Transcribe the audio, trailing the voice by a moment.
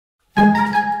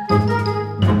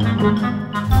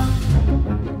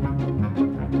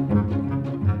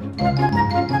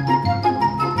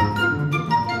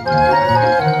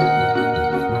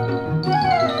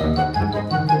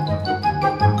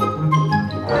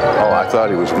I thought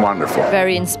he was wonderful.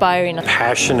 Very inspiring.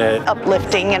 Passionate.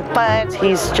 Uplifting and fun.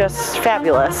 He's just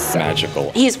fabulous.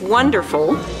 Magical. He's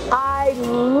wonderful. I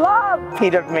love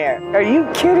Peter Merrett. Are you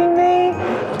kidding me?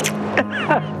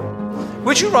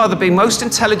 Would you rather be most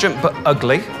intelligent but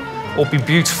ugly, or be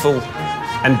beautiful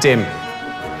and dim?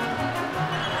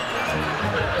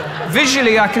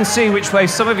 Visually, I can see which way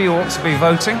some of you ought to be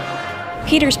voting.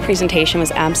 Peter's presentation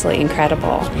was absolutely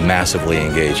incredible. Massively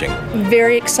engaging.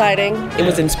 Very exciting. It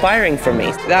was inspiring for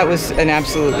me. That was an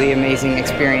absolutely amazing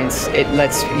experience. It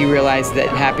lets you realize that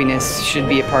happiness should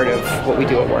be a part of what we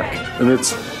do at work. And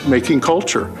it's making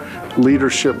culture.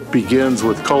 Leadership begins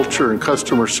with culture and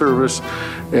customer service,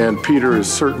 and Peter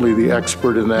is certainly the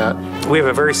expert in that. We have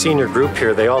a very senior group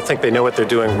here. They all think they know what they're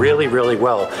doing really, really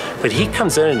well. But he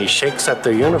comes in and he shakes up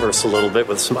their universe a little bit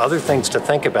with some other things to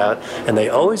think about, and they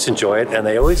always enjoy it, and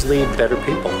they always lead better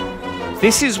people.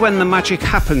 This is when the magic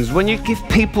happens, when you give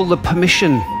people the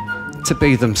permission to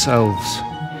be themselves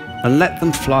and let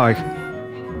them fly.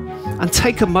 And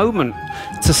take a moment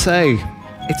to say,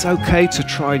 it's okay to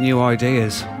try new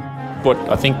ideas. What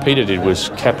I think Peter did was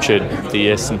captured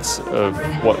the essence of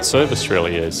what service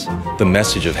really is. The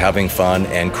message of having fun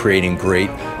and creating great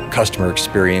customer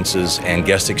experiences and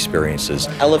guest experiences.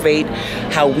 Elevate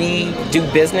how we do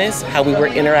business, how we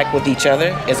interact with each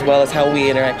other, as well as how we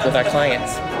interact with our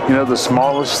clients. You know, the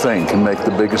smallest thing can make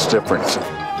the biggest difference.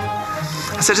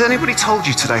 I said, has anybody told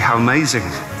you today how amazing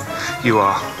you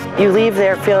are? You leave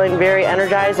there feeling very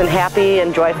energized and happy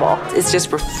and joyful. It's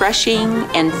just refreshing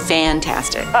and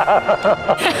fantastic.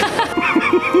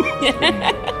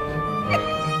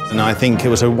 And I think it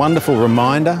was a wonderful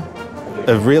reminder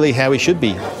of really how we should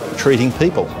be treating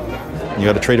people. You've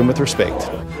got to treat them with respect.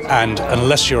 And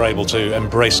unless you're able to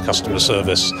embrace customer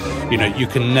service, you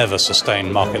can never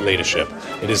sustain market leadership.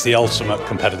 It is the ultimate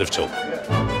competitive tool.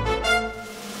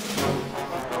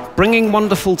 Bringing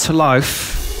wonderful to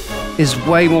life is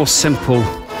way more simple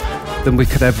than we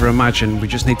could ever imagine. We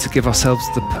just need to give ourselves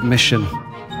the permission